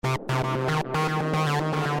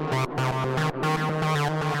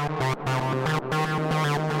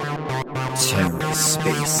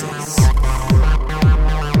TerraSpaces.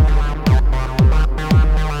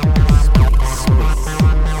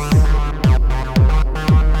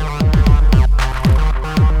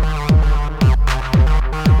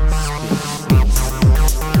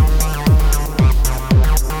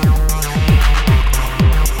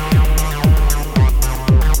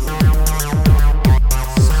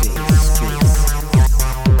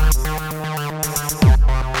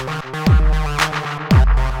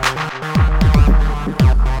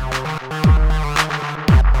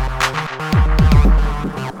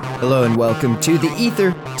 Hello and welcome to The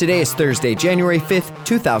Ether. Today is Thursday, January 5th,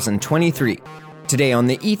 2023. Today on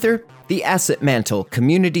The Ether, the AssetMantle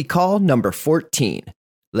Community Call number 14.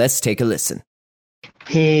 Let's take a listen.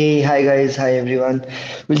 Hey, hi guys, hi everyone.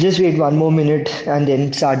 We'll just wait one more minute and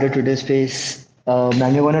then start the Twitter space. And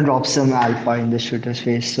we're gonna drop some alpha in this Twitter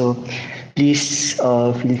space. So please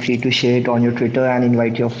feel free to share it on your Twitter and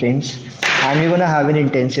invite your friends. And we're gonna have an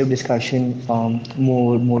intensive discussion,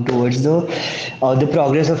 more towards the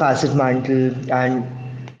progress of AssetMantle and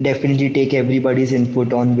definitely take everybody's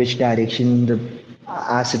input on which direction the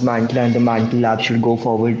AssetMantle and the Mantle Lab should go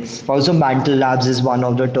forward. Also, Mantle Labs is one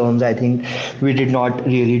of the terms I think we did not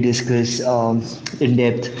really discuss in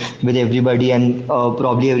depth with everybody, and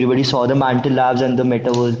probably everybody saw the Mantle Labs and the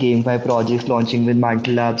Metaverse GameFi projects launching with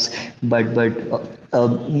Mantle Labs, but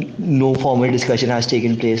no formal discussion has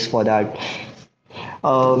taken place for that.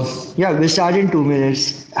 Yeah, we'll start in 2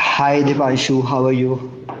 minutes. Hi, Dipanshu, how are you?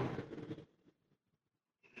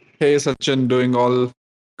 Hey Sachin, doing all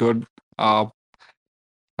good. Hello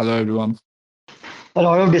everyone. A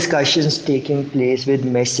lot of discussions taking place with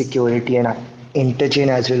mesh security and interchain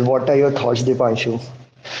as well. What are your thoughts, Dipanshu?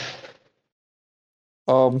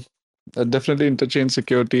 Um, Definitely interchain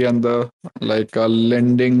security and the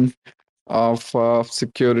lending of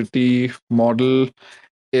security model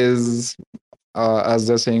is, as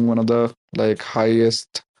they're saying, one of the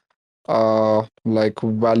highest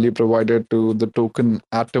value provided to the token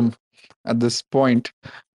atom at this point.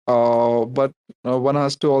 But one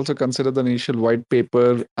has to also consider the initial white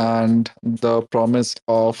paper and the promise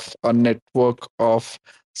of a network of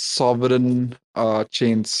sovereign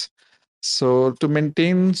chains. So to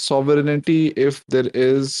maintain sovereignty, if there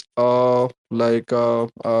is a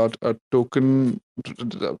token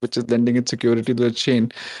which is lending its security to the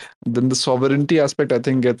chain, then the sovereignty aspect I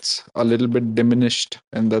think gets a little bit diminished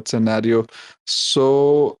in that scenario.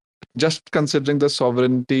 So just considering the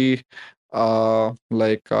sovereignty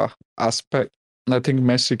aspect, I think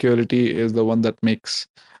mesh security is the one that makes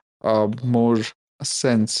more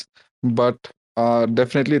sense. But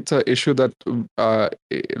definitely it's an issue that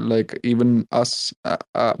even us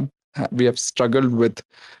we have struggled with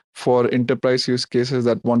for enterprise use cases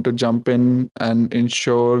that want to jump in and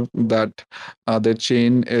ensure that their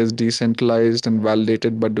chain is decentralized and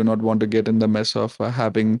validated, but do not want to get in the mess of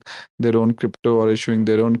having their own crypto or issuing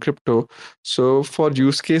their own crypto. So for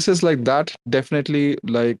use cases like that, definitely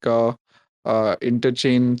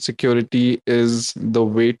interchain security is the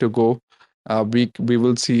way to go. We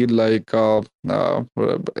will see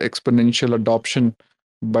exponential adoption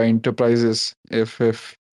by enterprises if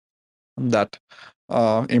that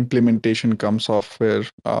implementation comes off, where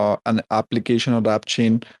an application or app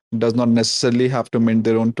chain does not necessarily have to mint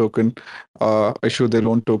their own token, issue their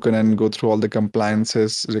own token, and go through all the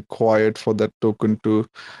compliances required for that token to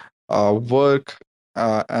work,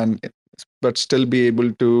 but still be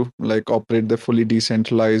able to operate the fully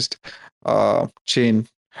decentralized chain,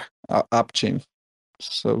 app chain.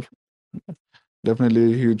 So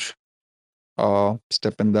definitely a huge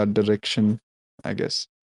step in that direction, I guess.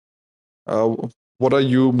 Uh, what are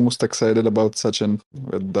you most excited about, Sachin,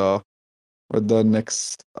 with the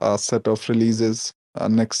next set of releases,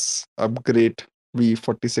 next upgrade,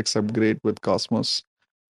 V46 upgrade with Cosmos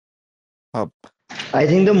Hub? I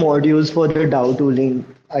think the modules for the DAO tooling,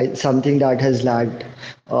 something that has lagged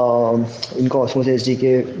in Cosmos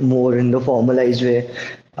SDK more in the formalized way.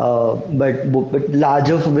 But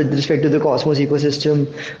larger with respect to the Cosmos ecosystem,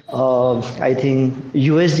 I think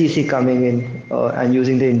USDC coming in and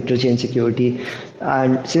using the interchain security,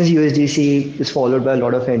 and since USDC is followed by a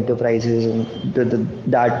lot of enterprises and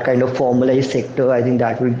that kind of formalized sector, I think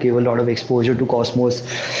that will give a lot of exposure to Cosmos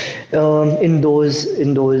in those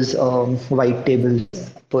white tables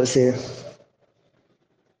per se.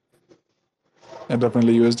 And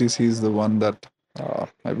definitely USDC is the one that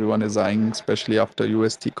everyone is eyeing, especially after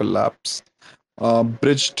UST collapsed.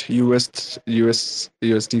 Bridged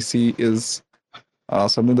USDC is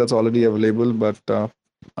something that's already available, but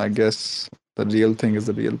I guess The real thing is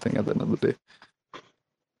the real thing at the end of the day.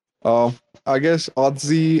 Uh, I guess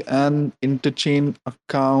Aussie and interchain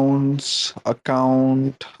account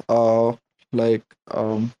like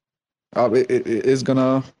is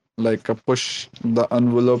gonna like push the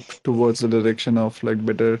envelope towards the direction of like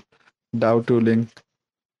better DAO tooling,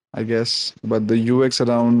 I guess. But the UX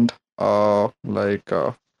around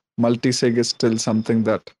multi-sig is still something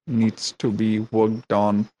that needs to be worked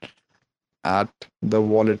on at the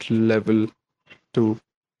wallet level too.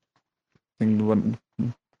 I think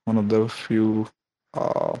one of the few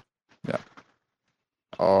uh yeah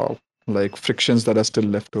uh like frictions that are still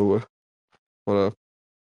left over for a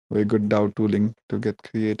very good DAO tooling to get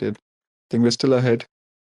created. I think we're still ahead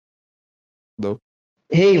though.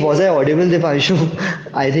 Hey, was I audible, Dipanshu?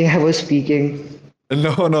 I think I was speaking.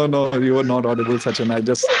 No, no, no, you were not audible, Sachin. I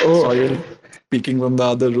just saw Oh, you speaking from the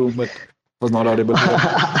other room, but was not audible here.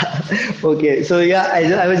 okay, so yeah,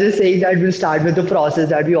 I was just saying that we'll start with the process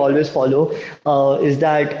that we always follow. Is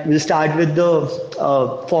that we'll start with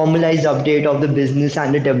the formalized update of the business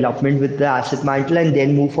and the development with the asset mantle, and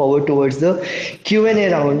then move forward towards the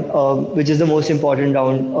Q&A round, which is the most important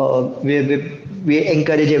round, where we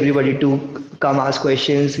encourage everybody to come ask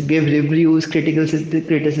questions, give reviews,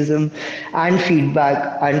 criticism, and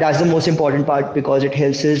feedback. And that's the most important part because it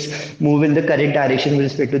helps us move in the correct direction with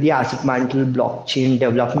respect to the asset mantle blockchain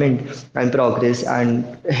development and progress, and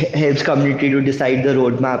helps community to decide the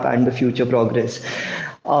roadmap and the future progress.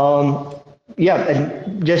 Yeah,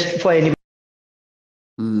 and just for anybody,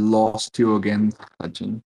 Lost you again,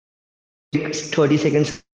 Sachin. 30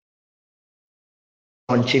 seconds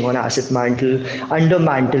launching on Asset Mantle under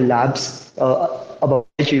Mantle Labs, about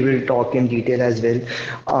which we will talk in detail as well.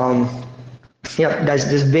 Um, yeah, that's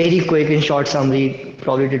just very quick and short summary.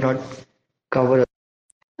 Probably did not cover.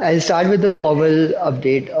 I'll start with the formal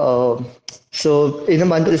update. So, in the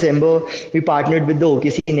month of December, we partnered with the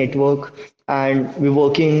OKC network and we're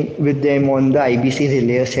working with them on the IBC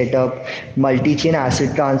relay setup, multi chain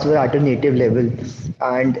asset transfer at a native level,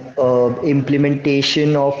 and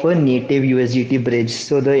implementation of a native USDT bridge.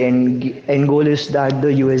 So, the end goal is that the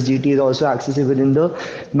USDT is also accessible in the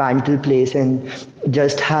mantle place and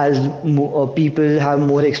just has people have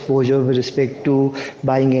more exposure with respect to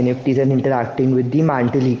buying NFTs and interacting with the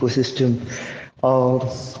mantle ecosystem. Uh,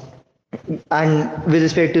 and with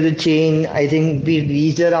respect to the chain, I think we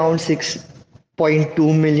reached around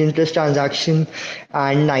 6.2 million plus transaction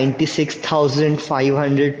and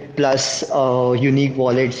 96,500 plus unique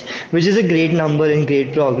wallets, which is a great number and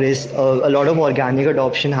great progress. A lot of organic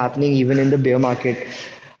adoption happening even in the bear market.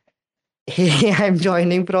 Hey, I'm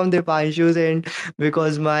joining from Dipanshu's end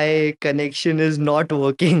because my connection is not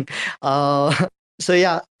working. So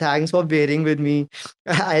yeah, thanks for bearing with me.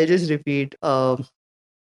 I'll just repeat.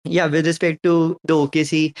 Yeah, with respect to the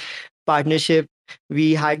OKC partnership,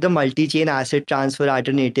 we had the multi-chain asset transfer at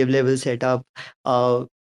a native level setup, uh,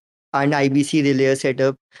 and IBC relay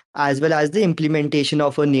setup, as well as the implementation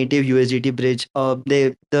of a native USDT bridge.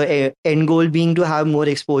 The end goal being to have more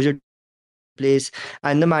exposure to the mantle place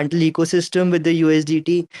and the mantle ecosystem with the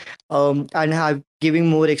USDT, and have giving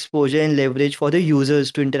more exposure and leverage for the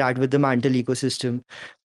users to interact with the mantle ecosystem.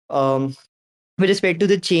 Um, with respect to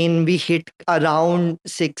the chain, we hit around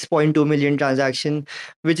 6.2 million transaction,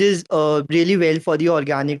 which is really well for the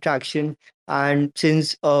organic traction. And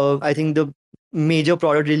since I think the major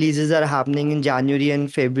product releases are happening in January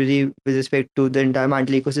and February with respect to the entire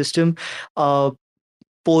mantle ecosystem, uh,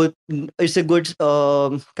 it's a good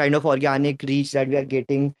kind of organic reach that we are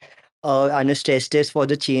getting, and a stress test for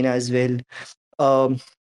the chain as well. Um,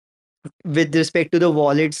 with respect to the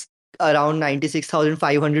wallets, around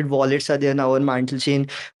 96,500 wallets are there now on Mantle Chain.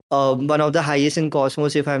 One of the highest in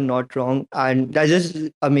Cosmos, if I'm not wrong. And that's just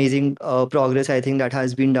amazing progress, I think, that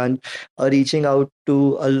has been done, reaching out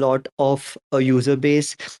to a lot of user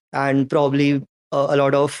base and probably a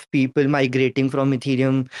lot of people migrating from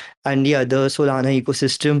Ethereum and the other Solana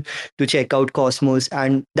ecosystem to check out Cosmos.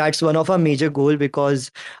 And that's one of our major goal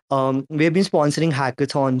because we've been sponsoring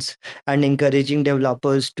hackathons and encouraging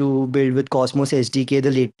developers to build with Cosmos SDK.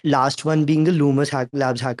 The last one being the Lumos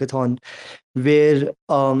Labs hackathon, where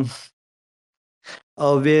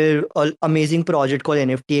where an amazing project called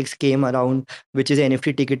NFTX came around, which is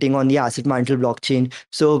NFT ticketing on the Asset Mantle blockchain.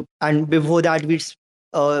 So, and before that, we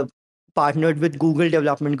uh, partnered with Google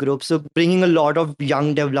Development Group. So, bringing a lot of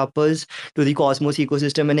young developers to the Cosmos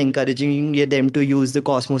ecosystem and encouraging them to use the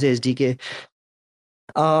Cosmos SDK.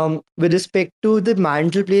 With respect to the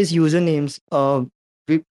Mantle Place usernames,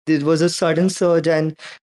 there was a sudden surge, and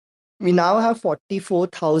we now have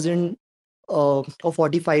 44,000 of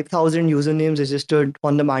 45,000 usernames registered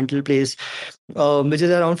on the Mantle place, which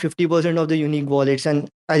is around 50% of the unique wallets. And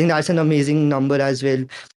I think that's an amazing number as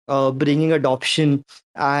well, bringing adoption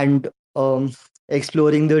and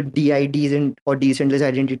exploring the DIDs and or decentralized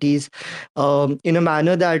identities in a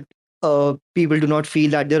manner that people do not feel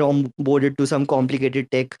that they're onboarded to some complicated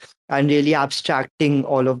tech, and really abstracting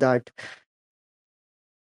all of that.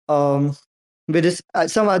 Um, with this,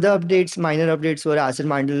 some other updates, minor updates were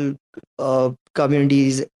AssetMantle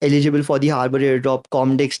communities eligible for the Harbor airdrop.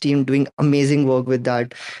 Comdex team doing amazing work with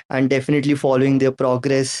that, and definitely following their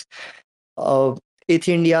progress. It's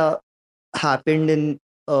India happened in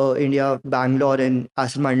India, Bangalore, and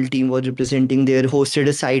AssetMantle team was representing there, hosted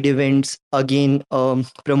a side events again,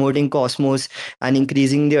 promoting Cosmos and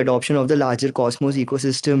increasing the adoption of the larger Cosmos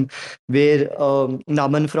ecosystem. Where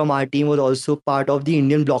Naman from our team was also part of the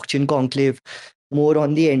Indian blockchain conclave, more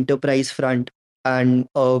on the enterprise front, and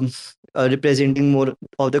representing more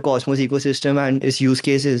of the Cosmos ecosystem and its use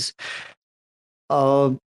cases.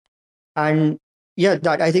 Uh, and yeah,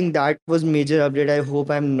 that I think that was major update. I hope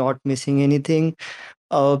I'm not missing anything.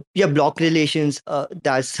 Yeah, block relations.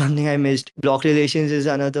 That's something I missed. Block relations is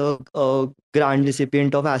another grant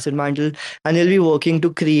recipient of AssetMantle, and they'll be working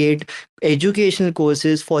to create educational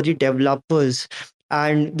courses for the developers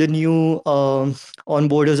and the new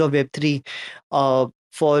onboarders of Web3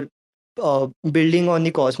 for building on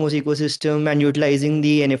the Cosmos ecosystem and utilizing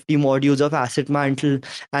the NFT modules of AssetMantle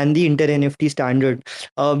and the Inter NFT standard.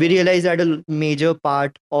 We realize that a major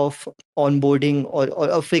part of onboarding or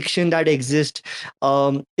a friction that exists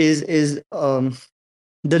is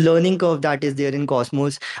the learning curve that is there in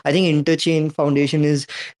Cosmos. I think Interchain Foundation is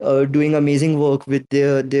doing amazing work with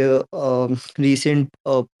their recent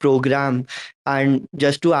program, and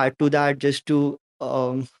just to add to that, just to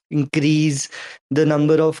increase the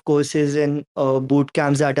number of courses and boot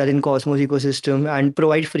camps that are in Cosmos ecosystem and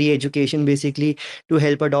provide free education basically to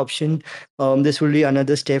help adoption. This will be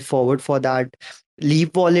another step forward for that.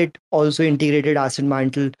 Leap Wallet also integrated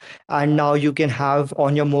AssetMantle, and now you can have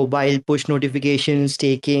on your mobile push notifications,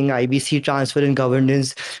 staking, IBC transfer, and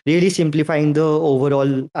governance, really simplifying the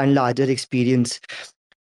overall and larger experience.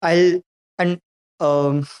 I'll and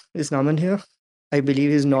is Naman here? I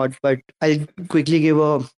believe he's not, but I'll quickly give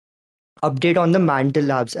a update on the Mantle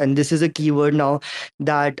Labs, and this is a keyword now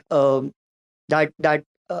that that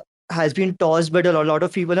has been tossed, but a lot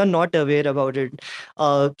of people are not aware about it.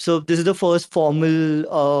 So this is the first formal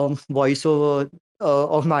voiceover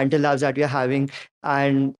of Mantle Labs that we are having,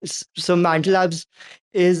 and so Mantle Labs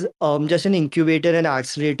is just an incubator and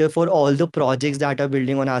accelerator for all the projects that are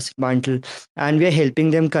building on Asset Mantle, and we are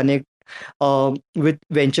helping them connect with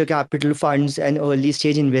venture capital funds and early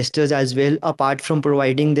stage investors as well, apart from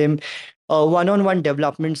providing them one-on-one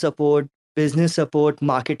development support, business support,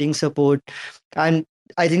 marketing support. And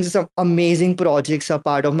I think some amazing projects are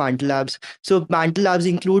part of Mantle Labs. So Mantle Labs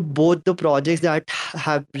include both the projects that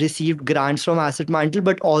have received grants from Asset Mantle,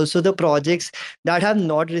 but also the projects that have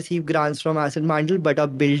not received grants from Asset Mantle but are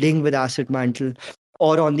building with Asset Mantle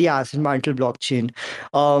or on the Asset Mantle blockchain.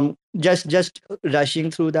 Just rushing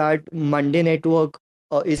through that, Monday Network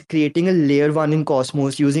is creating a layer one in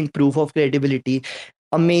Cosmos using proof of credibility.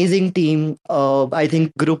 Amazing team. I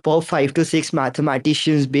think group of 5 to 6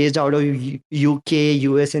 mathematicians based out of UK,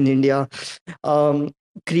 US, and India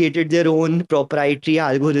created their own proprietary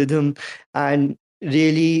algorithm and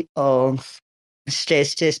really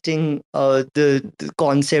stress testing the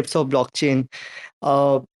concepts of blockchain.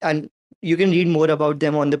 And you can read more about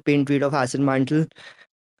them on the pinned tweet of Asset Mantle.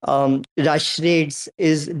 Rush Raids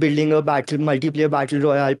is building a battle multiplayer battle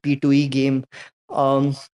royale P2E game.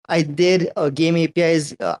 Um, their game API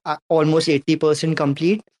is almost 80%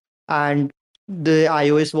 complete, and the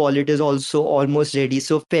iOS wallet is also almost ready.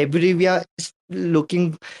 So February we are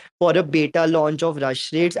looking for a beta launch of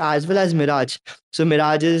Rush Raids as well as Mirage. So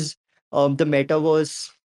Mirage is the metaverse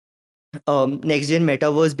next gen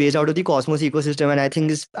metaverse based out of the Cosmos ecosystem, and I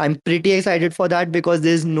think I'm pretty excited for that because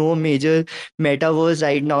there's no major metaverse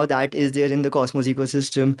right now that is there in the Cosmos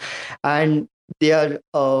ecosystem, and they are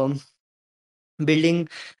building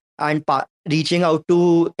and reaching out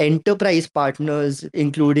to enterprise partners,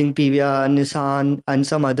 including PVR, Nissan, and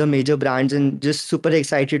some other major brands. And just super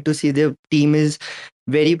excited to see the team is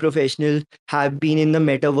very professional, have been in the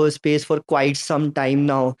metaverse space for quite some time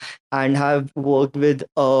now, and have worked with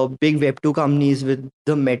big Web2 companies with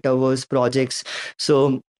the metaverse projects.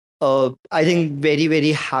 So I think very,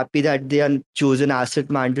 very happy that they are chosen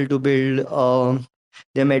Asset Mantle to build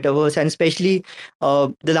their metaverse, and especially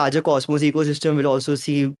the larger Cosmos ecosystem will also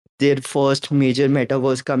see their first major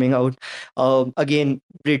metaverse coming out. Again,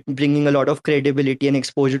 bringing a lot of credibility and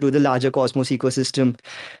exposure to the larger Cosmos ecosystem.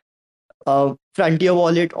 Frontier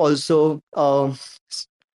Wallet also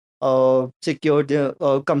secured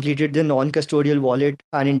the completed the non-custodial wallet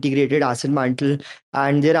and integrated AssetMantle,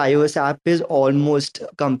 and their iOS app is almost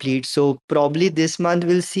complete. So probably this month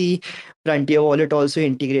we'll see Frontier Wallet also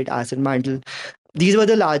integrate AssetMantle. These were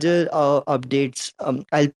the larger updates.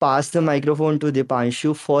 I'll pass the microphone to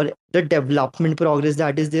Dipanshu for the development progress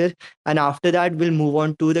that is there, and after that we'll move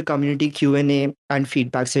on to the community Q&A and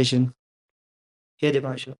feedback session. Here,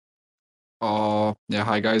 Dipanshu. Yeah,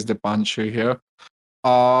 hi guys, Dipanshu here.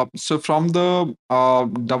 So from the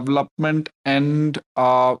development end,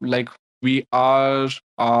 like we are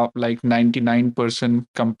like 99%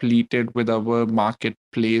 completed with our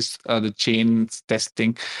marketplace, the chains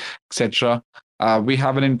testing, etc. We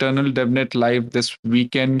have an internal DevNet live this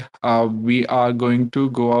weekend. We are going to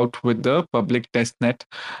go out with the public testnet.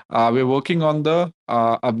 We're working on the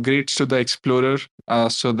upgrades to the Explorer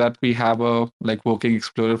so that we have a like working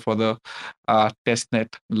Explorer for the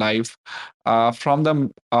testnet live. From the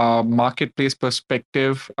marketplace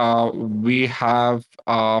perspective, we have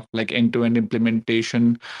like end-to-end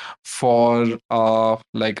implementation for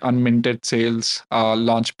like unminted sales,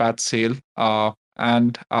 launchpad sale,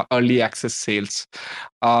 and early access sales.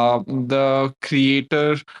 The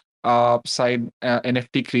creator side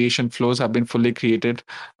NFT creation flows have been fully created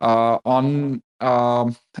on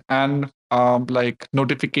and like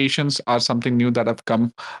notifications are something new that have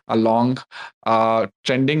come along.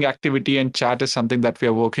 Trending activity and chat is something that we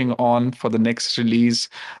are working on for the next release,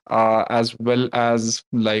 as well as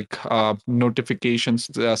like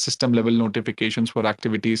notifications, system level notifications for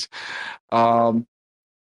activities. Um,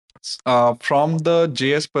 from the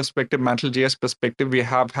JS perspective, Mantle JS perspective, we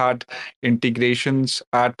have had integrations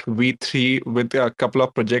at V3 with a couple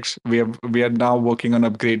of projects. We are now working on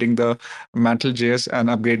upgrading the Mantle JS and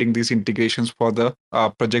upgrading these integrations for the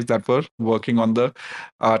projects that were working on the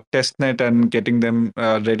testnet and getting them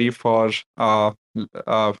ready for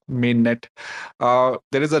mainnet.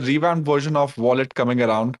 There is a revamped version of Wallet coming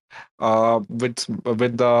around with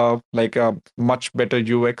the like a much better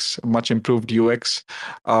UX, much improved UX,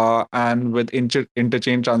 and with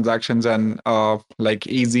interchain transactions and like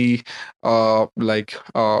easy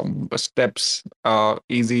steps,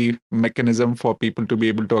 easy mechanism for people to be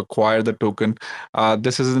able to acquire the token.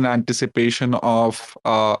 This is in anticipation of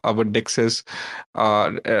our dexes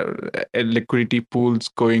liquidity pools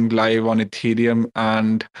going live on Ethereum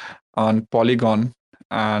and on Polygon,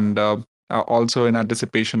 and also in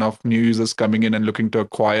anticipation of new users coming in and looking to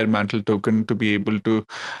acquire Mantle token to be able to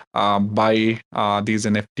buy these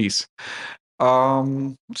NFTs.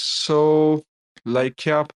 So like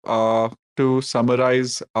yeah, to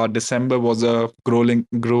summarize, December was a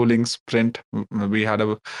grueling sprint. We had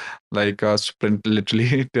a like a sprint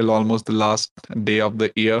literally till almost the last day of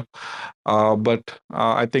the year. But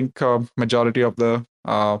I think majority of the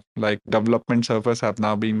like development surface have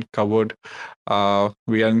now been covered.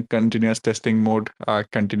 We are in continuous testing mode,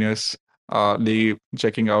 continuous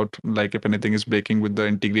checking out like if anything is breaking with the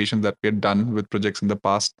integration that we had done with projects in the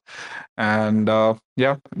past. And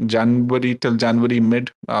yeah, January till January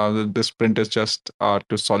mid, the sprint is just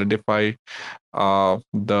to solidify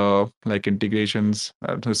the like integrations,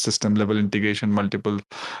 the system level integration, multiple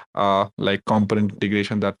like component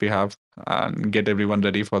integration that we have, and get everyone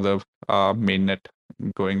ready for the mainnet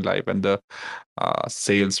going live and the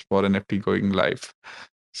sales for NFT going live.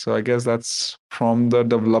 So I guess that's from the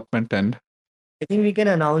development end. I think we can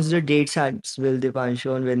announce the dates as well,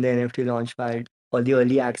 Dipanshu, on when the NFT launchpad or the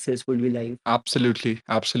early access would be live. Absolutely,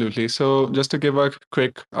 absolutely. So just to give a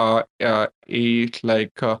quick in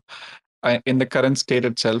the current state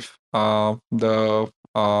itself, the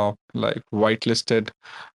like whitelisted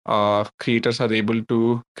creators are able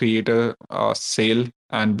to create a sale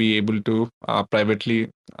and be able to privately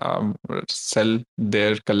sell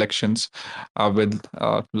their collections with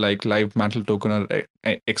like live mantle token or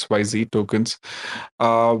XYZ tokens.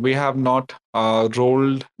 We have not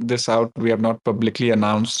rolled this out. We have not publicly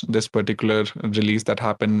announced this particular release that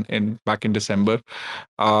happened in back in December,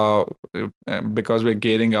 uh, because we're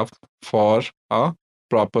gearing up for a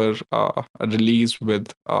proper release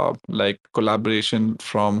with like collaboration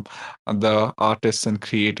from the artists and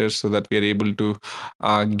creators so that we are able to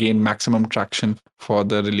gain maximum traction for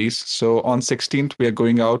the release. So on 16th we are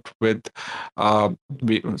going out with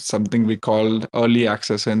something we call early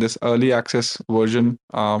access. In this early access version,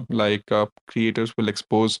 creators will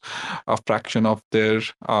expose a fraction of their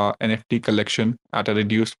NFT collection at a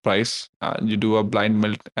reduced price. You do a blind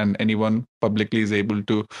melt and anyone publicly is able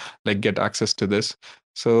to like get access to this.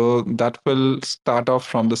 So that will start off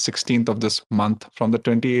from the 16th of this month. From the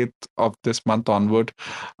 28th of this month onward,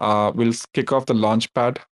 we'll kick off the launch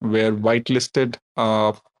pad where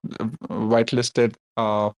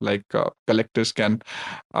collectors can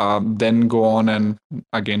then go on and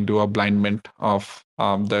again do a blind mint of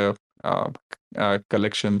the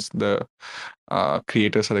collections the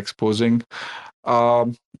creators are exposing.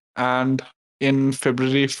 Um, and in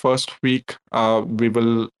February first week, we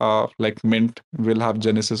will mint. We'll have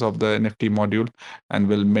genesis of the NFT module, and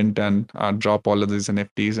we'll mint and drop all of these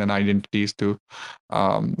NFTs and identities to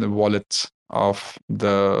the wallets of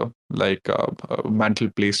the Mantle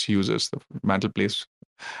Place users. The Mantle Place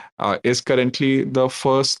is currently the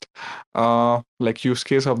first use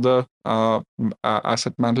case of the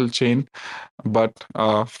AssetMantle chain, but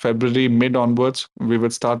February mid onwards, we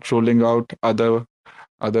would start rolling out other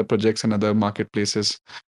projects and other marketplaces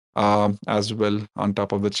as well on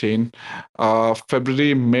top of the chain.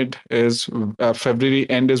 February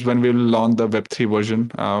end is when we will launch the Web3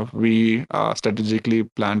 version. We strategically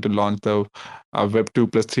plan to launch the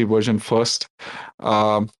Web2 plus 3 version first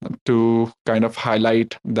um, to kind of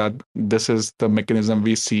highlight that this is the mechanism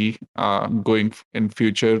we see going in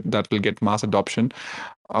future that will get mass adoption.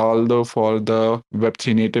 Although for the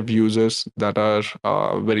Web3 native users that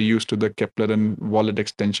are very used to the Kepler and wallet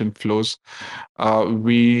extension flows,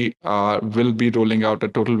 we will be rolling out a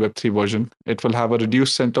total Web3 version. It will have a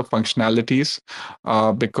reduced set of functionalities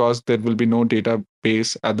because there will be no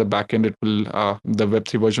database at the backend. The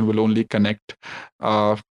Web3 version will only connect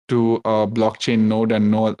uh, to a blockchain node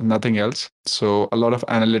and nothing else. So a lot of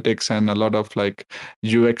analytics and a lot of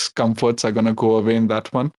UX comforts are going to go away in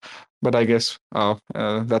that one. But I guess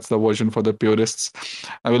that's the version for the purists.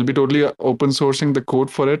 I will be totally open sourcing the code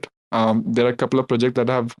for it. There are a couple of projects that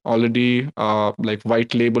have already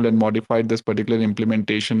white labeled and modified this particular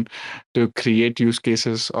implementation to create use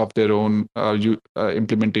cases of their own,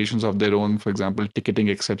 implementations of their own, for example, ticketing,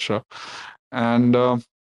 etc. And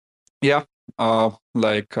yeah,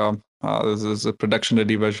 this is a production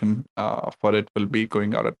ready version for it will be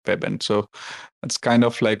going out at Feb end. So it's kind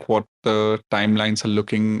of like what the timelines are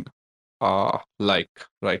looking like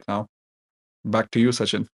right now. Back to you,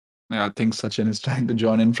 Sachin. Yeah, I think Sachin is trying to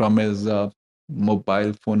join in from his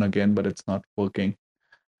mobile phone again, but it's not working.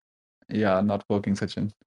 Yeah, not working,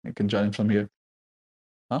 Sachin. You can join in from here.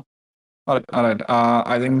 Huh? All right, all right.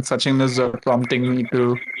 I think Sachin is prompting me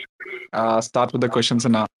to start with the question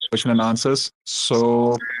and answers.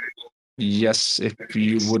 So yes, if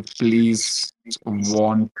you would please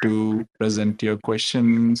want to present your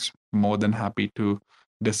questions, more than happy to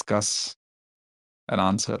discuss and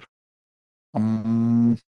answer.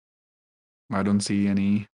 Um, I don't see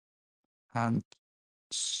any hands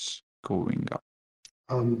going up.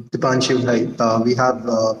 Dipanshu, hi. We have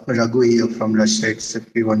Raghu here from Rushdex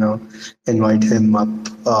if we want to invite him up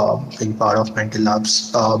in part of Mental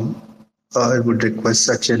Labs. I would request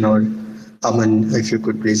Sachin or Aman if you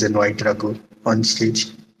could please invite Raghu on stage.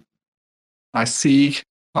 I see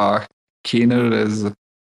Keener is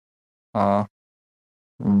uh,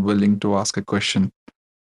 willing to ask a question.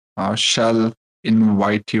 Shall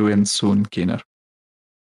invite you in soon, Keener,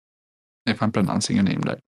 if I'm pronouncing your name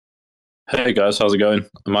right. Hey guys, how's it going?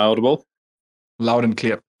 Am I audible? Loud and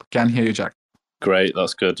clear. Can hear you, Jack. Great,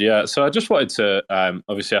 that's good. Yeah, so I just wanted to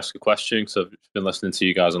obviously ask a question because I've been listening to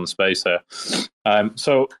you guys on the space here.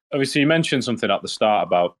 So obviously you mentioned something at the start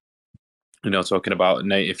about talking about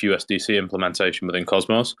native USDC implementation within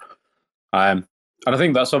Cosmos, and I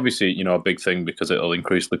think that's obviously a big thing because it'll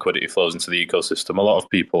increase liquidity flows into the ecosystem. A lot of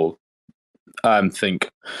people think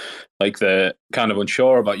like they're kind of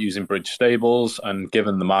unsure about using bridge stables, and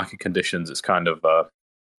given the market conditions, it's kind of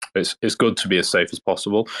it's good to be as safe as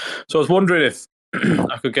possible. So I was wondering if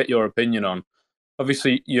I could get your opinion on.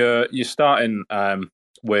 Obviously, you're starting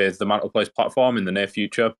with the Mantle Place platform in the near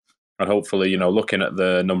future, and hopefully, looking at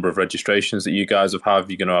the number of registrations that you guys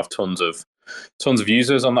have, you're going to have tons of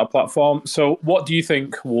users on that platform. So, what do you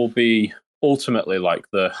think will be ultimately like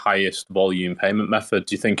the highest volume payment method?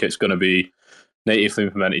 Do you think it's going to be natively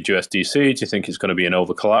implemented USDC? Do you think it's going to be an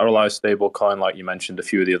over collateralized stable coin like you mentioned a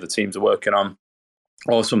few of the other teams are working on?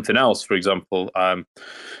 Or something else, for example,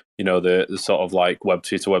 the sort of like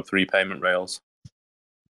Web2 to Web3 payment rails.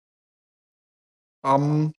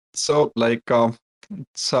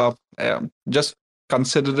 So just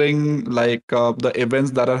considering the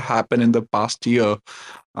events that have happened in the past year,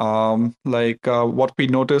 what we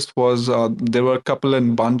noticed was there were a couple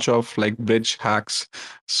and bunch of bridge hacks.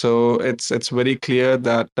 So it's very clear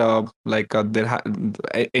that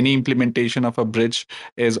any implementation of a bridge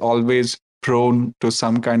is always prone to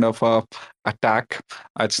some kind of attack.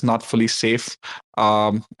 It's not fully safe,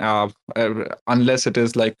 unless it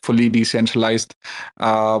is like fully decentralized,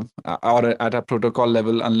 or at a protocol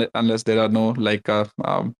level, unless there are no like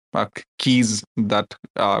keys that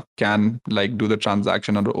can like do the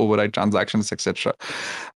transaction or override transactions, etc.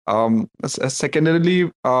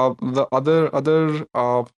 Secondarily, the other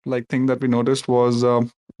like thing that we noticed was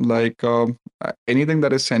like anything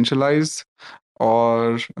that is centralized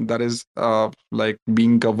or that is like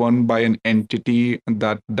being governed by an entity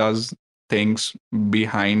that does things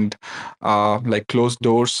behind like closed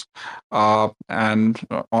doors, and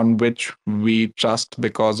on which we trust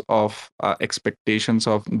because of expectations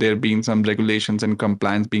of there being some regulations and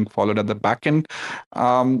compliance being followed at the back end.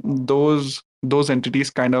 Those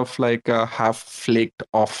entities kind of like have flaked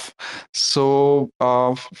off. So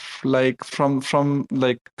like from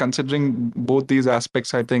like considering both these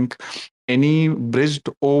aspects, I think any bridged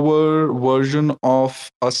over version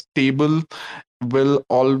of a stable will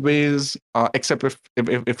always, except if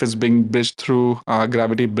it's being bridged through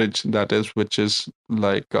gravity bridge, that is, which is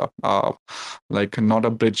like not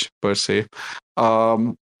a bridge per se.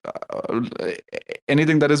 um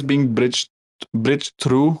Anything that is being bridged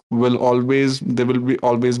through will always, there will be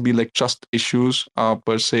always be like trust issues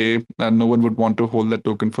per se, and no one would want to hold that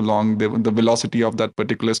token for long. The velocity of that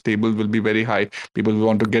particular stable will be very high. People will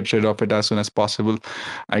want to get rid of it as soon as possible,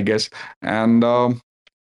 I guess. And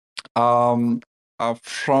um,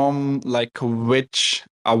 from like which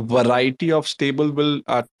a variety of stable will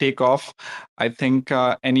take off. I think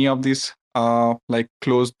any of these like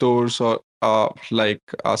closed doors or like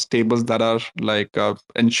stables that are like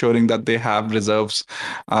ensuring that they have reserves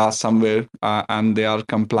somewhere, and they are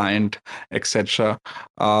compliant, etc.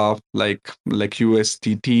 Like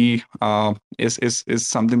USDT is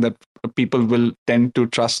something that people will tend to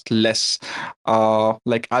trust less.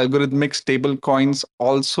 Like algorithmic stable coins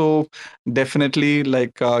also, definitely,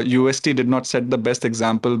 like UST did not set the best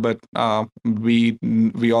example, but we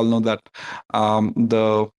all know that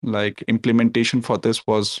the like implementation for this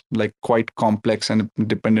was like quite complex and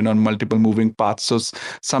dependent on multiple moving parts. So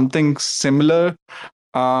something similar,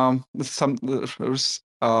 some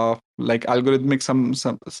like algorithmic,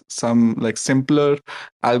 some like simpler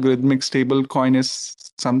algorithmic stable coin is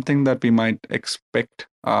something that we might expect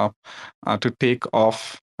to take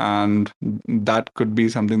off, and that could be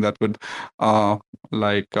something that would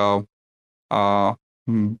like uh,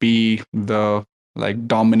 be the like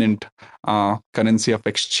dominant currency of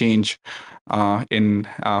exchange in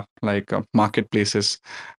like marketplaces.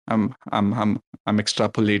 I'm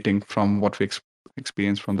extrapolating from what we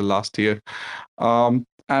experienced from the last year.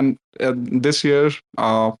 And this year,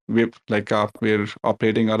 we're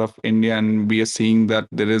operating out of India, and we are seeing that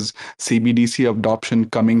there is CBDC adoption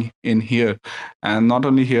coming in here. And not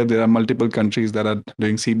only here, there are multiple countries that are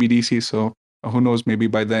doing CBDC. So who knows, maybe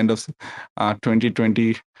by the end of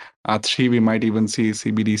 2023, we might even see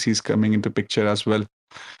CBDCs coming into picture as well.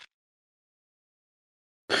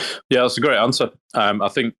 Yeah, that's a great answer. I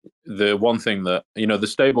think the one thing that, the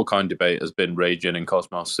stablecoin debate has been raging in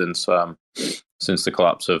Cosmos since the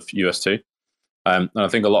collapse of UST. And I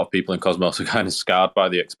think a lot of people in Cosmos are kind of scarred by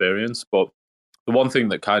the experience. But the one thing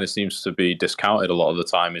that kind of seems to be discounted a lot of the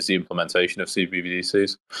time is the implementation of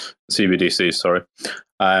CBDCs, sorry.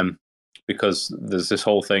 Because there's this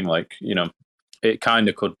whole thing, like, it kind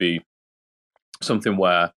of could be something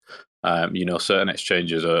where certain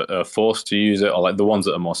exchanges are forced to use it, or like the ones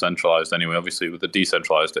that are more centralized anyway. Obviously, with the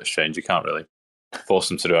decentralized exchange, you can't really force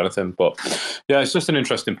them to do anything. But yeah, it's just an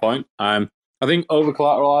interesting point. I think over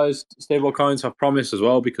collateralized stable coins have promise as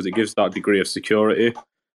well, because it gives that degree of security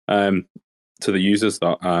to the users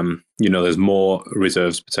that there's more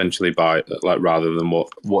reserves potentially by like rather than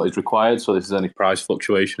what is required. So if there's any price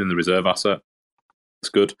fluctuation in the reserve asset, it's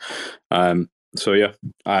good. So yeah,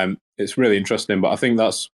 it's really interesting. But I think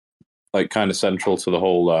that's like kind of central to the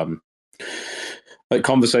whole like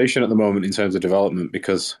conversation at the moment in terms of development,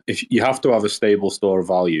 because if you have to have a stable store of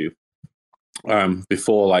value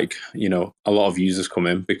before like a lot of users come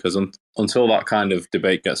in, because until that kind of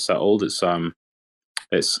debate gets settled, it's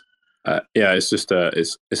just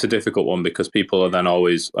it's a difficult one, because people are then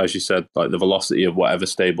always, as you said, like the velocity of whatever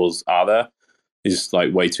stables are there is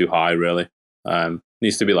like way too high, really.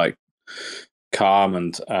 Needs to be like calm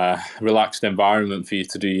and relaxed environment for you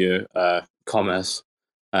to do your commerce,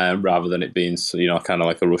 rather than it being kind of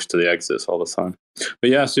like a rush to the exits all the time. But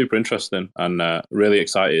yeah, super interesting, and really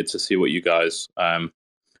excited to see what you guys are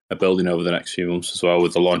building over the next few months as well,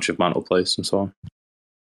 with the launch of Mantle Place and so on.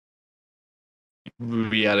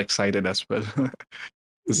 We are excited as well.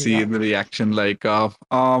 to see Yeah. the reaction. The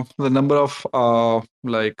number of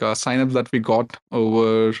signups that we got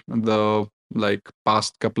over the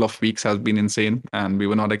past couple of weeks has been insane, and we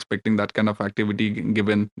were not expecting that kind of activity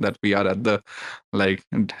given that we are at the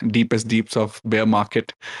deepest deeps of bear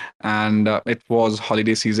market, and it was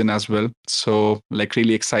holiday season as well. So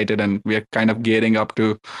really excited, and we are kind of gearing up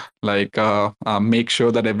to make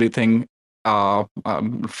sure that everything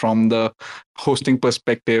from the hosting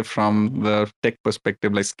perspective, from the tech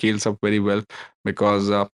perspective, scales up very well,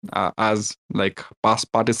 because as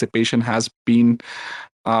past participation has been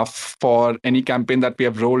for any campaign that we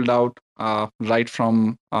have rolled out, right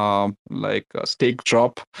from stake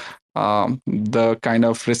drop, the kind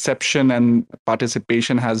of reception and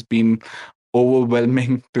participation has been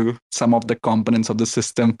overwhelming to some of the components of the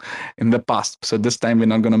system in the past. So this time we're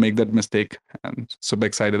not going to make that mistake, and super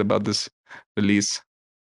excited about this release.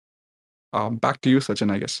 Back to you,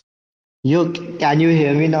 Sachin, I guess. Can you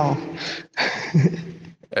hear me now?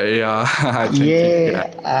 Yeah, I think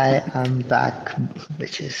Yeah, I am back,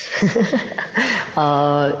 bitches.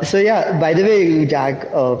 So yeah, by the way, Jack,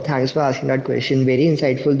 thanks for asking that question. Very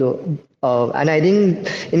insightful though. And I think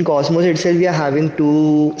in Cosmos itself, we are having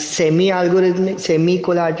two semi-algorithmic,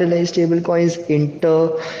 semi-collateralized stablecoins,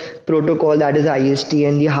 Inter protocol, that is IST,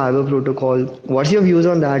 and the Harbor protocol. What's your views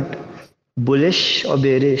on that? Bullish or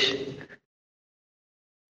bearish?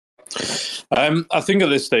 I think at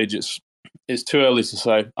this stage it's too early to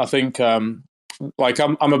say. I think I'm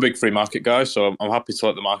a big free market guy, so I'm happy to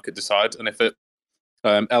let the market decide. And if it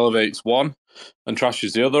elevates one and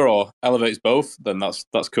trashes the other, or elevates both, then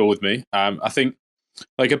that's cool with me. I think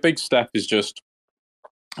a big step is just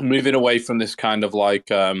moving away from this kind of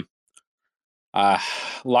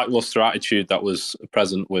lackluster attitude that was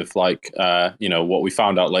present with what we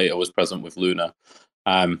found out later was present with Luna,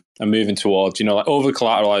 and moving towards over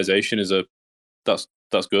collateralization that's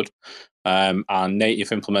good, and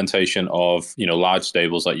native implementation of large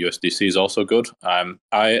stables like USDC is also good.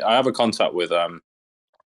 I have a contact with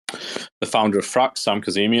the founder of Frax, Sam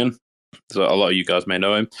Kazemian. So a lot of you guys may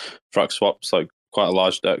know him. Frax Swap's quite a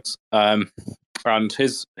large DEX, and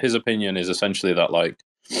his opinion is essentially that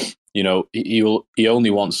he only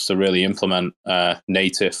wants to really implement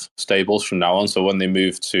native stables from now on. So when they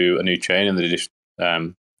move to a new chain and they just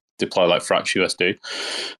deploy Frax USD,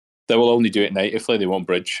 they will only do it natively. They won't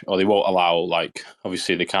bridge, or they won't allow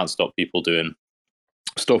obviously they can't stop people doing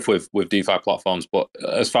stuff with DeFi platforms, but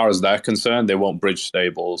as far as they're concerned, they won't bridge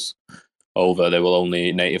stables over. They will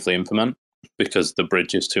only natively implement, because the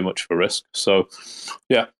bridge is too much for risk. So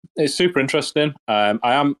yeah, it's super interesting. I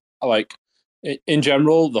am in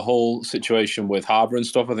general, the whole situation with Harbor and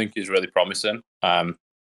stuff, I think is really promising.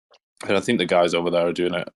 And I think the guys over there are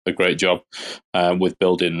doing a great job with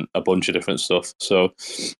building a bunch of different stuff. So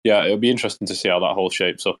yeah, it'll be interesting to see how that whole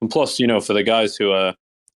shapes up. And plus, for the guys who are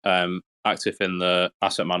active in the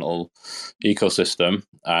AssetMantle ecosystem,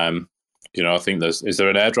 I think is there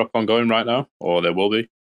an airdrop ongoing right now, or there will be?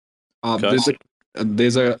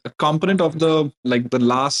 There's a component of the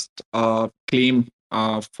last claim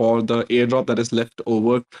for the airdrop that is left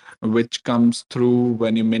over, which comes through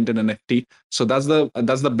when you mint an NFT. So that's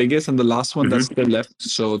the biggest and the last one that's still left.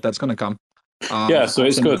 So that's gonna come. Yeah, so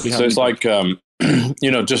it's good. So it's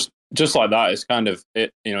just like that. It's kind of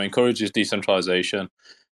it encourages decentralization,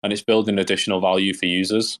 and it's building additional value for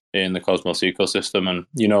users in the Cosmos ecosystem. And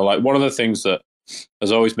one of the things that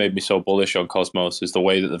has always made me so bullish on Cosmos is the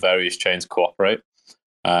way that the various chains cooperate.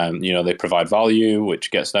 They provide value, which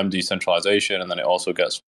gets them decentralization, and then it also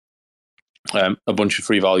gets a bunch of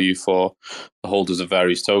free value for the holders of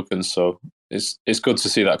various tokens. So it's good to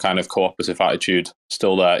see that kind of cooperative attitude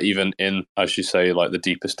still there, even in, as you say, the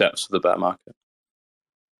deepest depths of the bear market.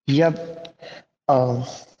 Yep. All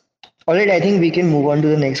right, I think we can move on to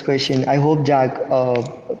the next question. I hope, Jack,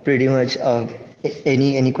 pretty much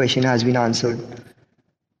any question has been answered.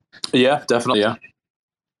 Yeah, definitely. Yeah.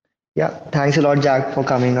 Yeah, thanks a lot, Jack, for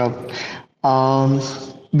coming up.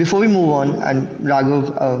 Before we move on, and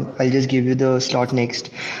Raghav, I'll just give you the slot next.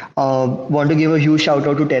 Want to give a huge shout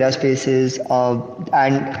out to Terra Spaces,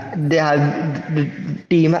 and they have the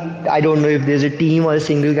team. I don't know if there's a team or a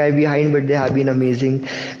single guy behind, but they have been amazing.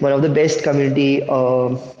 One of the best community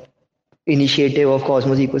initiative of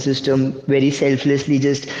Cosmos ecosystem, very selflessly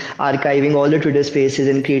just archiving all the Twitter spaces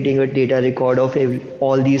and creating a data record of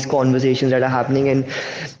all these conversations that are happening. And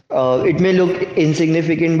it may look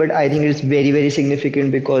insignificant, but I think it's very, very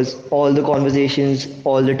significant, because all the conversations,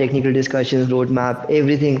 all the technical discussions, roadmap,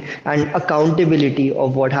 everything, and accountability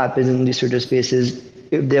of what happens in these Twitter spaces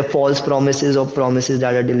if there are false promises or promises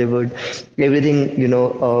that are delivered, everything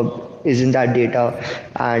is in that data,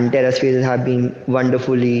 and TerraSpaces have been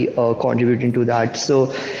wonderfully contributing to that.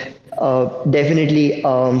 So definitely.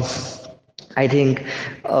 I think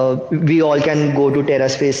we all can go to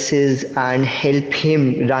TerraSpaces and help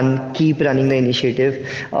him keep running the initiative.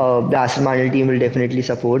 The AssetMantle team will definitely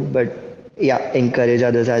support, but yeah, encourage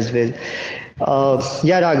others as well.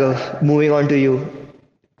 Yeah, Raghav, moving on to you.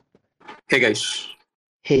 Hey guys,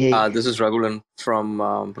 Hey, hey. this is Raghulan from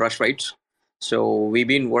Rush Rights. So we've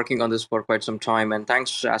been working on this for quite some time, and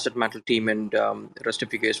thanks to Asset Mantle team and rest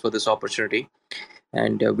of you guys for this opportunity.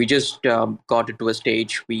 And we just got it to a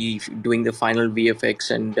stage. We doing the final VFX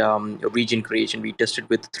and region creation. We tested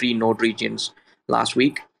with 3 node regions last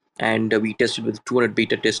week, and we tested with 200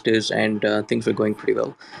 beta testers, and things were going pretty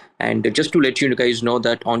well. And just to let you guys know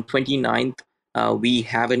that on 29th, we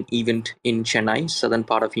have an event in Chennai, southern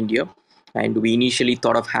part of India, and we initially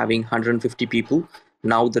thought of having 150 people.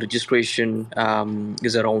 Now the registration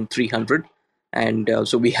is around 300, and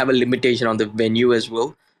so we have a limitation on the venue as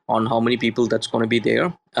well on how many people that's going to be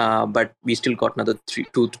there. But we still got another 2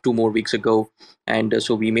 more weeks ago, and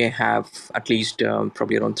so we may have at least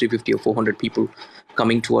probably around 350 or 400 people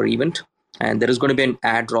coming to our event. And there is going to be an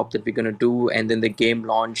ad drop that we're going to do, and then the game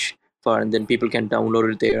launch and then people can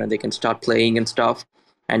download it there and they can start playing and stuff.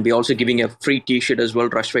 And we're also giving a free T-shirt as well,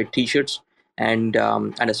 Rush Ride T-shirts, and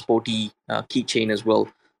a sporty keychain as well.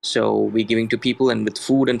 So we're giving to people and with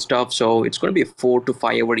food and stuff. So it's going to be a 4 to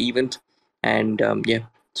 5 hour event, and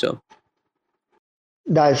so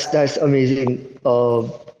That's amazing.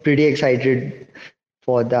 Pretty excited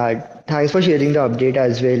for that. Thanks for sharing the update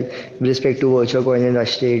as well with respect to virtual coin and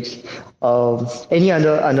rush rates. Any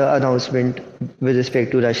other announcement with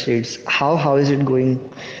respect to rush rates? How is it going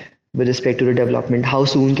with respect to the development? How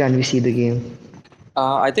soon can we see the game?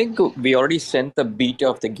 I think we already sent the beta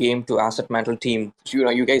of the game to Asset Mantle team. So,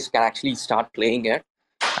 you guys can actually start playing it.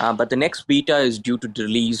 But the next beta is due to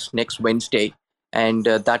release next Wednesday, and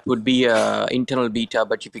that would be a internal beta.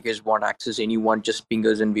 But if you guys want access, anyone just ping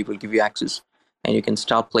us and we will give you access, and you can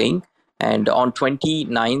start playing. And on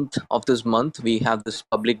 29th of this month, we have this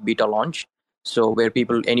public beta launch, so where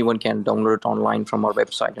anyone can download it online from our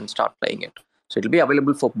website and start playing it. So it'll be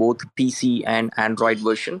available for both PC and Android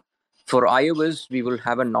version. For iOS, we will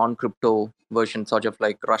have a non-crypto version, such of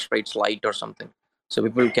like Rush Rates Lite or something, so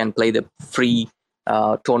people can play the free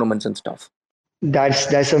tournaments and stuff.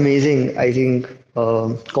 That's amazing. I think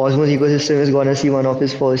Cosmos ecosystem is gonna see one of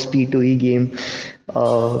his first P2E game.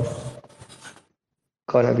 Uh,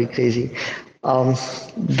 Gonna be crazy. Um,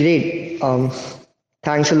 Great.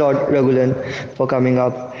 Thanks a lot, Ragulan, for coming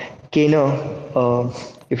up. Kano,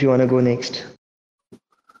 if you wanna go next.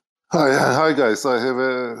 Hi guys. I have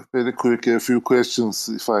a very quick few questions,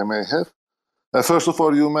 if I may have. First of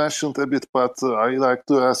all, you mentioned a bit, but I like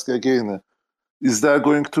to ask again. Is there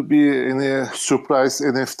going to be any surprise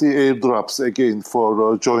NFT airdrops again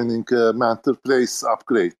for joining Mentor Place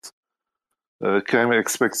upgrade? Can we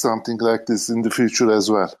expect something like this in the future as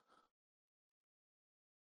well?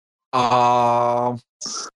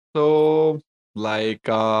 So like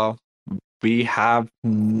we have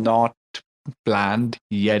not planned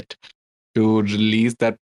yet to release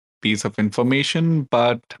that piece of information,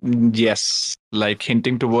 but yes, like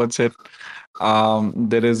hinting towards it.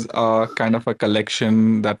 There is a kind of a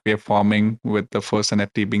collection that we are forming with the first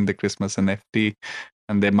NFT being the Christmas NFT,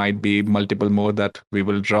 and there might be multiple more that we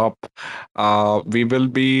will drop. We will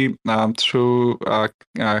be through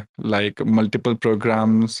like multiple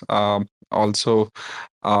programs, also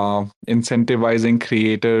incentivizing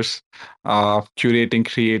creators, curating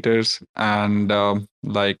creators, and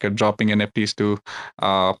like dropping NFTs to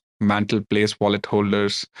Mantle Place wallet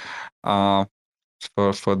holders uh,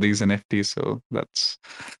 for these NFTs. So that's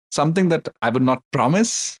something that I would not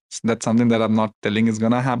promise. That's something that I'm not telling is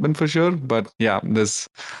gonna happen for sure. But yeah, this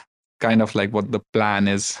kind of like what the plan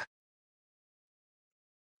is.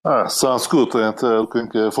 Sounds good, and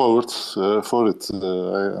looking forward for it.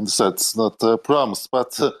 I understand it's not promised,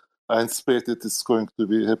 but I anticipate it's going to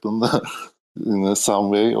be happen in some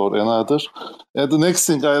way or another. And the next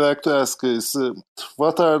thing I like to ask is,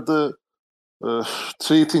 what are the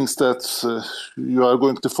 3 things that you are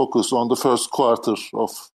going to focus on the first quarter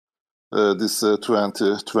of this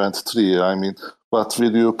 2023? I mean, what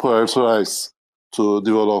will you prioritize to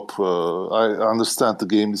develop? I understand the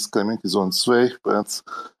game is on its way, but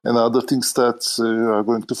and other things that you are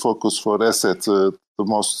going to focus for Asset, the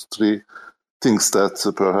most 3 things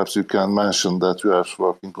that perhaps you can mention that you are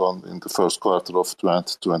working on in the first quarter of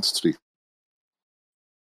 2023.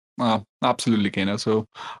 Absolutely, Kena. So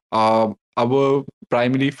our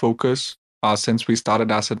primary focus since we started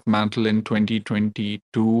AssetMantle in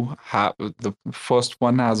 2022, the first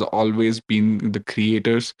one has always been the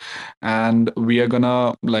creators, and we are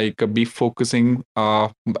gonna be focusing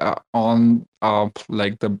on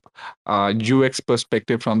like the UX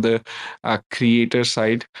perspective from the creator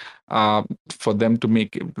side, uh, for them to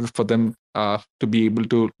make for them to be able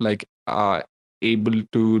to able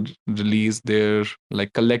to release their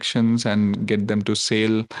collections and get them to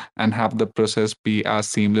sale and have the process be as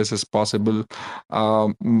seamless as possible.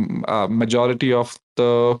 Majority of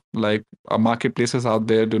the marketplaces out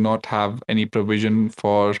there do not have any provision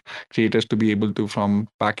for creators to be able to from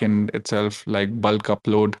backend itself bulk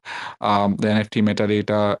upload the NFT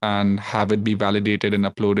metadata and have it be validated and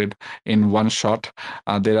uploaded in one shot.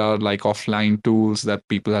 There are offline tools that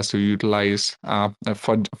people has to utilize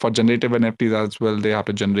for generative NFTs as well. They have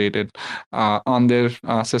to generate it on their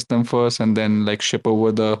system first, and then ship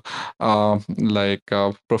over the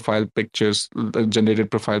profile pictures, the generated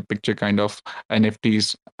profile picture kind of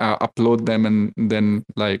NFTs, upload them, and then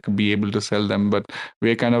be able to sell them. But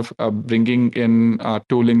we're kind of bringing in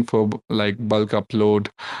tooling for bulk upload,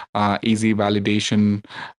 easy validation,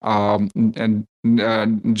 and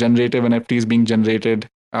generative NFTs being generated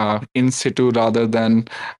in situ rather than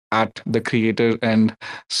at the creator end.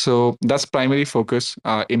 So that's primary focus,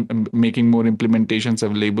 in making more implementations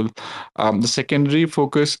available. The secondary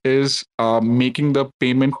focus is making the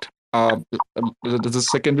payment. The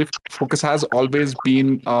secondary focus has always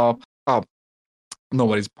been uh, no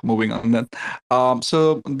worries, moving on then.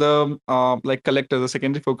 So the collector, the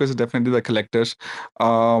secondary focus is definitely the collectors.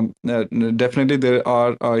 Definitely there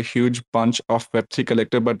are a huge bunch of Web3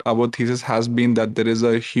 collector, but our thesis has been that there is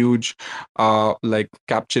a huge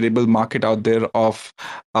capturable market out there of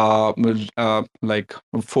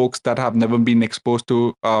folks that have never been exposed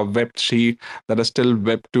to Web3, that are still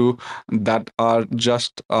Web2, that are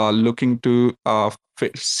just looking to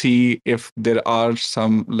see if there are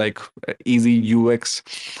some easy UX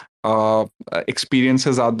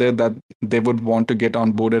experiences out there that they would want to get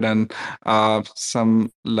onboarded, and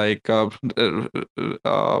some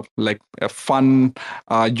fun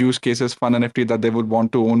use cases, fun NFT that they would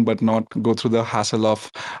want to own but not go through the hassle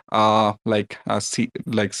of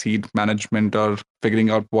seed management or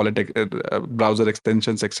figuring out wallet browser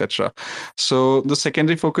extensions, etc. So the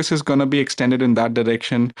secondary focus is going to be extended in that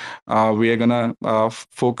direction. We are going to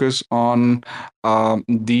focus on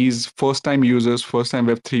these first-time users, first-time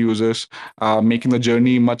Web3 users, making the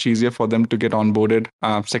journey much easier for them to get onboarded.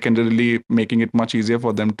 Secondarily, making it much easier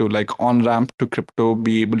for them to on-ramp to crypto,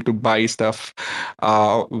 be able to buy stuff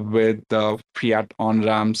with fiat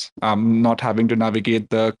on-ramps, not having to navigate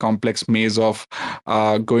the complex maze of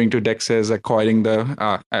going to DEXs, acquiring the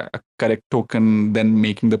correct token, then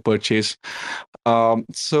making the purchase.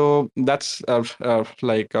 So that's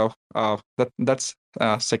that's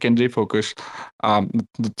secondary focus.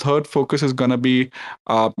 The third focus is gonna be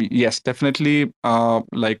yes, definitely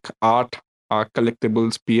art,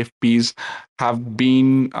 collectibles, PFPs have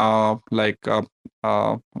been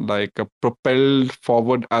propelled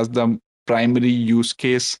forward as the primary use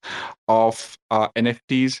case of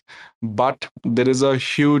NFTs, but there is a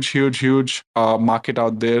huge market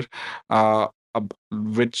out there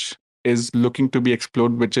which is looking to be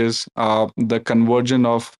explored, which is the conversion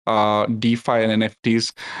of DeFi and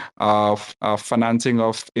NFTs, financing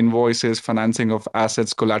of invoices, financing of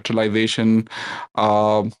assets, collateralization.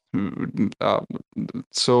 Uh, uh,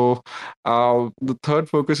 so the third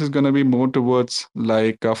focus is going to be more towards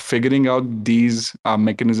figuring out these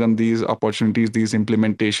mechanisms, these opportunities, these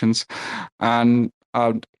implementations, and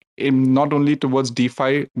not only towards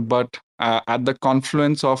DeFi, but at the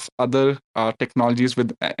confluence of other technologies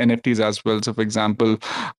with NFTs as well. So, for example,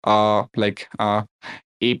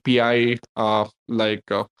 API, uh,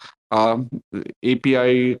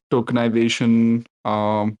 API tokenization,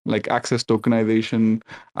 access tokenization,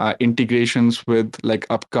 integrations with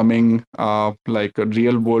upcoming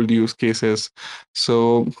real world use cases.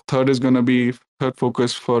 So third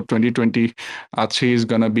focus for 2023 is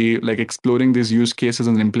going to be exploring these use cases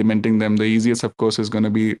and implementing them. The easiest, of course, is going to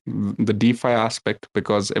be the DeFi aspect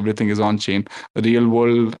because everything is on chain. The real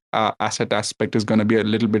world asset aspect is going to be a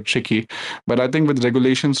little bit tricky, but I think with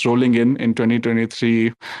regulations rolling in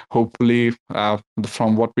 2023, hopefully,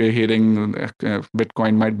 from what we're hearing,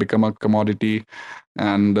 Bitcoin might become a commodity,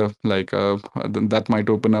 and that might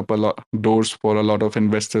open up a lot doors for a lot of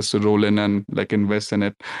investors to roll in and invest in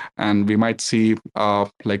it, and we might see a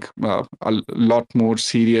lot more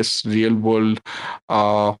serious real world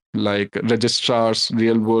registrars,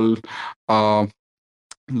 real world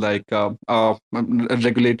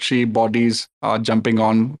regulatory bodies jumping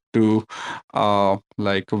on to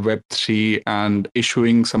like Web3 and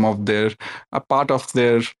issuing some of their part of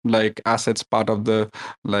their like assets, part of the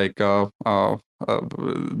like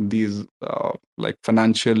these like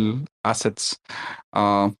financial assets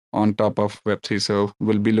on top of Web3. So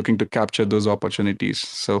we'll be looking to capture those opportunities.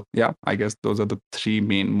 So yeah, I guess those are the three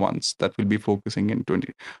main ones that we'll be focusing in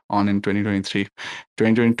 2023.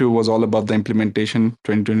 2022 was all about the implementation.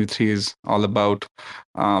 2023 is all about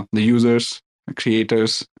the users,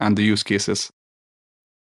 creators, and the use cases.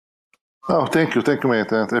 Oh, thank you,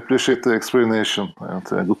 mate, and I appreciate the explanation, and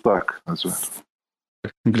good luck as well.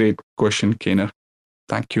 Great question, Kaner.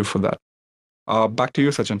 Thank you for that. Back to you,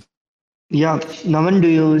 Sachin. Yeah, Naman, do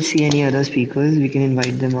you see any other speakers? We can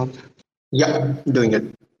invite them up. Yeah, doing it.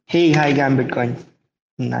 Hey, hi, Gambitcoin.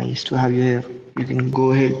 Nice to have you here. You can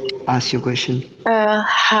go ahead, ask your question.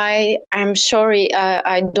 Hi, I'm sorry,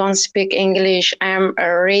 I don't speak English. I'm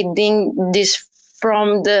reading this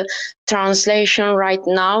from the translation right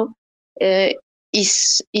now.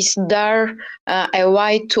 Is there a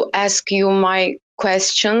way to ask you my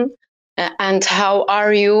question? And how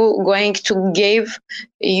are you going to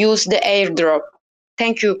use the airdrop?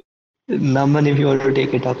 Thank you. Naman, if you want to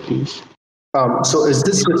take it up, please. So is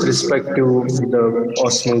this with respect to the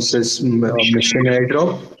Osmosis mission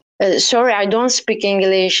airdrop? Sorry, I don't speak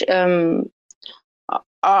English. I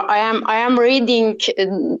am reading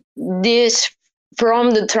this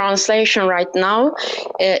from the translation right now.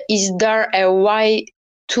 Is there a way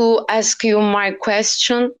to ask you my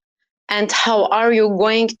question? And how are you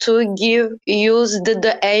going to use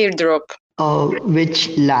the airdrop? Which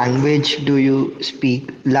language do you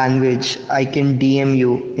speak? Language. I can DM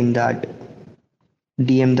you in that.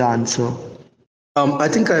 DM the answer. I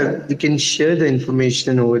think we can share the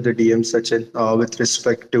information over the DM, Sachin, with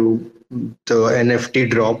respect to the NFT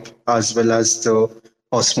drop as well as the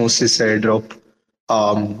Osmosis airdrop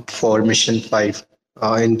for Mission 5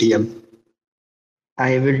 in DM.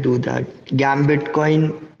 I will do that.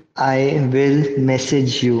 Gambitcoin, I will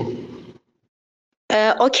message you.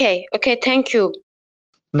 Okay, thank you.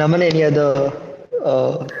 Naman, any other?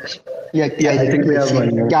 I think we have one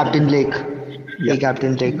more. Captain Blake. Yeah. Hey,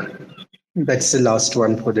 Captain Blake. That's the last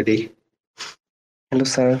one for the day. Hello,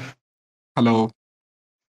 sir. Hello.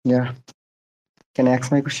 Yeah. Can I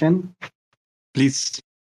ask my question? Please.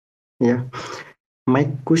 Yeah. My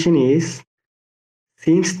question is,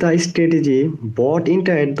 since the strategy bought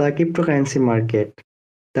entered the cryptocurrency market,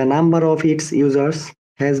 the number of its users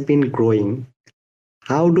has been growing.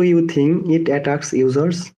 How do you think it attracts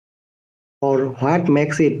users? Or what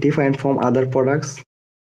makes it different from other products?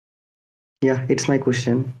 Yeah, it's my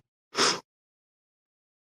question.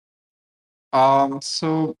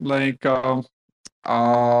 So like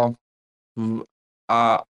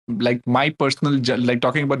like my personal like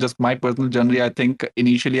talking about just my personal journey, I think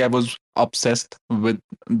initially I was obsessed with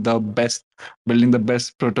building the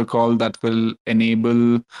best protocol that will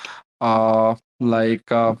enable all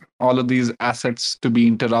of these assets to be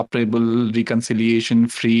interoperable, reconciliation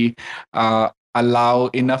free, allow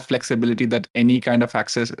enough flexibility that any kind of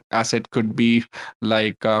asset could be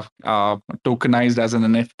tokenized as an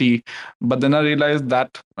NFT. But then I realized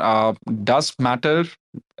that does matter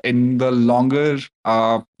in the longer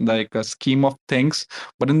scheme of things,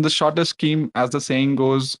 but in the shorter scheme, as the saying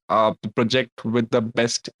goes, the project with the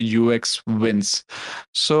best UX wins.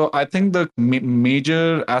 So I think the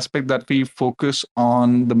major aspect that we focus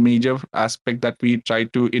on, the major aspect that we try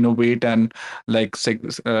to innovate and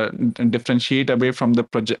differentiate away from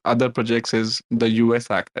the other projects is the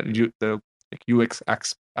UX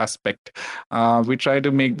aspect. We try to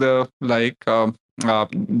make the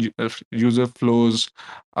user flows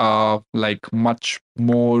much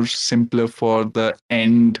more simpler for the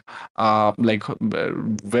end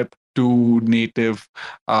web 2 native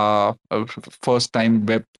first time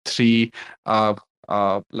web 3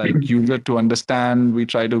 user to understand. We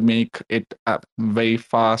try to make it very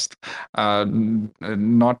fast,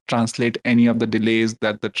 not translate any of the delays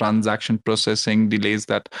that the transaction processing delays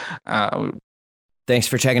that Thanks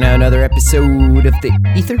for checking out another episode of The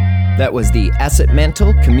Ether. That was the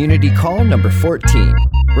AssetMantle Community Call number 14,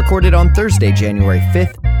 recorded on Thursday, January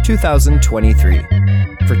 5th, 2023.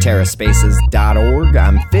 For TerraSpaces.org,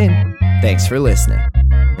 I'm Finn. Thanks for listening.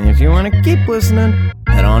 And if you want to keep listening,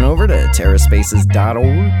 head on over to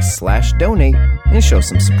TerraSpaces.org/donate and show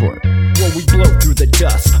some support. When we blow through the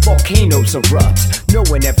dust, volcanoes erupt. No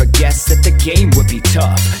one ever guessed that the game would be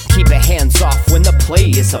tough. Keep your hands off when the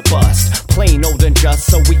play is a bust. Plain old and just,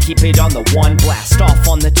 so we keep it on the 1. Blast off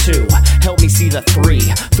on the 2. Help me see the 3.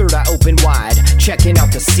 Third, I open wide. checking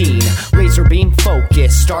out the scene. Laser beam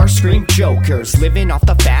focus, star scream jokers, living off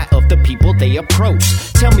the fat of the people they approach.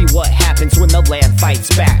 Tell me what happens when the land fights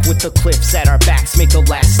back, with the cliffs at our backs make the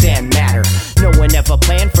last stand matter. No one ever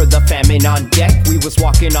planned for the famine on deck. We was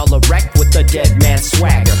walking all erect with the dead man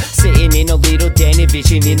swagger, sitting in a little den,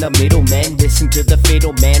 envisioning the middlemen. Listen to the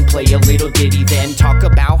fatal man play a little ditty, then talk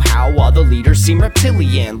about how all the leaders seem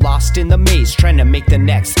reptilian, lost in the maze trying to make the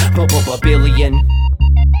next billion.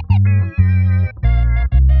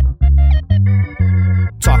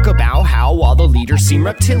 Talk about how all the leaders seem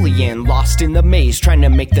reptilian, lost in the maze trying to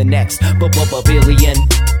make the next billion.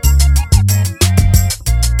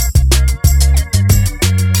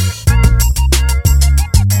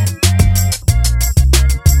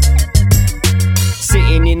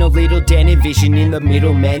 Sitting in a little den, envisioning the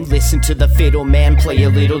middlemen. Listen to the fiddle man play a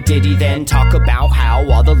little ditty, then talk about how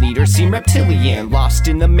all the leaders seem reptilian, lost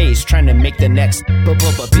in the maze trying to make the next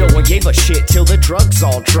No one gave a shit till the drugs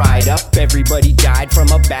all dried up. Everybody died from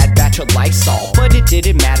a bad batch of Lysol, but it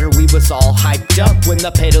didn't matter, we was all hyped up. When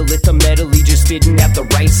the pedal hit the metal, he just didn't have the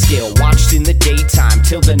right skill. Watched in the daytime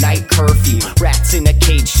till the night curfew, rats in a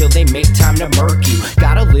cage till they make time to murk you.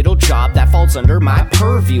 Got a little job that falls under my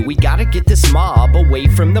purview. We gotta get this mob away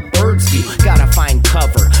from the bird's view. Gotta find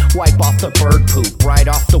cover, wipe off the bird poop, right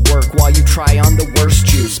off the work while you try on the worst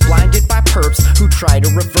juice. Blinded by perps who try to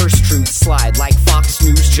reverse truth, slide like Fox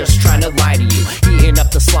News just trying to lie to you. Eating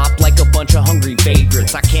up the slop like a bunch of hungry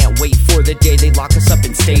vagrants. I can't wait for the day they lock us up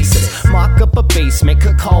in stasis. Mock up a basement,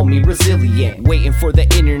 could call me resilient. Waiting for the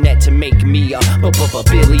internet to make me a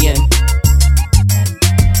billion.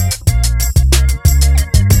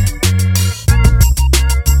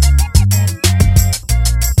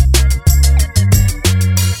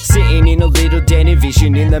 Sitting in a little den,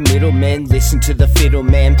 envisioning the middlemen. Listen to the fiddle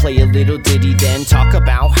man play a little ditty, then talk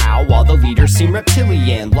about how all the leaders seem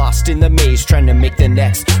reptilian, lost in the maze trying to make the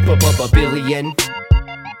next billion.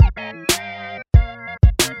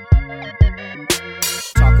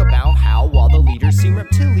 Talk about how all the leaders seem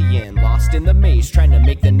reptilian, lost in the maze trying to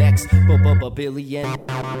make the next billion.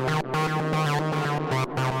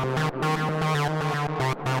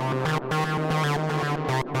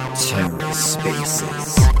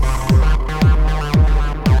 TerraSpaces.